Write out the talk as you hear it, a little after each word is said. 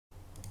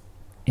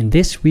In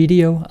this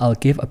video, I'll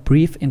give a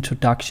brief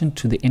introduction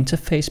to the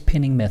interface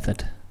pinning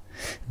method.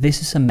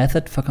 This is a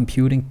method for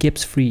computing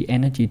Gibbs free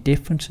energy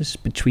differences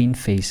between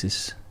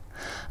phases.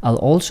 I'll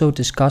also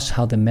discuss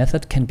how the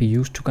method can be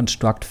used to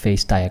construct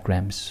phase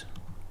diagrams.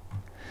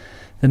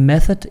 The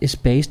method is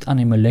based on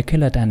a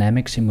molecular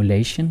dynamic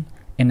simulation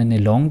in an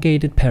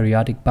elongated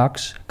periodic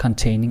box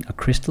containing a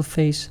crystal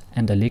phase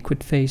and a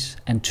liquid phase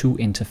and two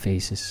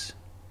interfaces.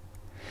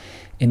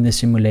 In the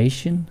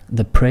simulation,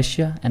 the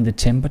pressure and the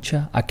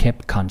temperature are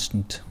kept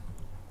constant.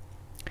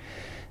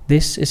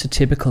 This is a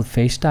typical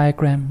phase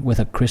diagram with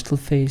a crystal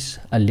phase,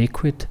 a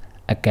liquid,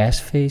 a gas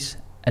phase,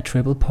 a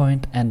triple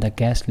point and a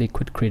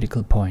gas-liquid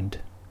critical point.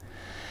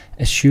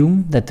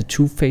 Assume that the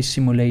two-phase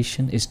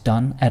simulation is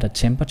done at a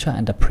temperature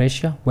and a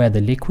pressure where the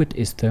liquid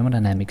is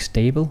thermodynamic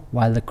stable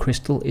while the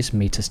crystal is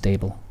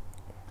metastable.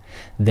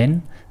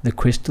 Then the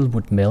crystal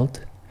would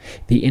melt,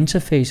 the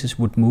interfaces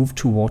would move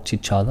towards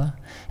each other,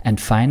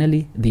 and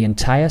finally the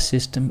entire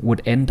system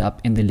would end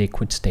up in the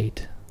liquid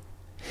state.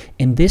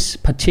 In this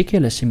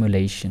particular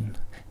simulation,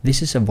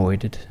 this is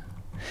avoided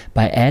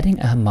by adding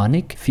a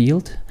harmonic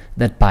field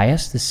that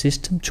biases the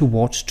system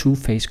towards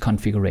two-phase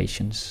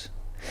configurations.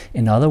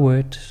 In other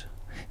words,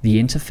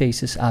 the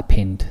interfaces are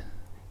pinned.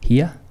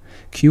 Here,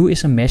 Q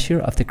is a measure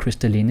of the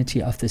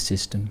crystallinity of the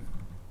system.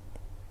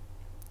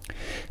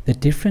 The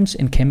difference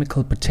in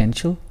chemical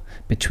potential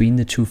between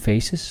the two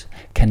phases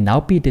can now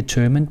be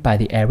determined by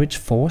the average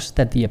force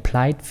that the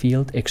applied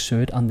field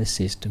exerts on the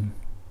system.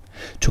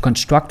 To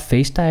construct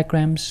phase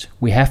diagrams,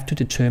 we have to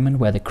determine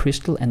where the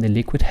crystal and the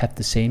liquid have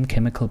the same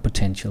chemical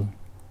potential.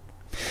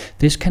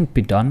 This can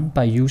be done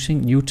by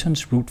using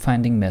Newton's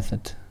root-finding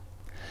method.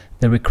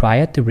 The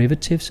required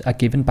derivatives are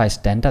given by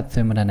standard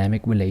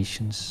thermodynamic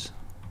relations.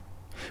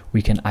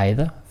 We can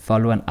either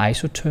follow an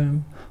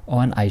isotherm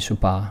or an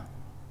isobar.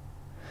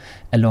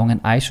 Along an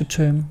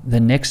isotherm, the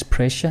next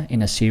pressure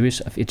in a series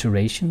of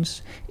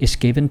iterations is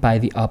given by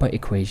the upper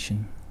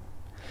equation.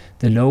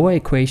 The lower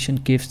equation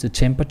gives the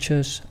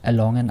temperatures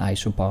along an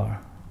isobar.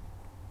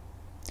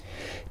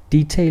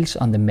 Details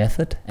on the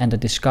method and a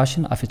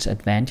discussion of its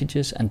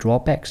advantages and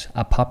drawbacks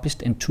are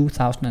published in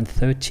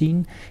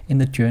 2013 in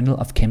the Journal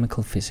of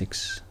Chemical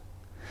Physics.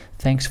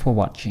 Thanks for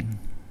watching.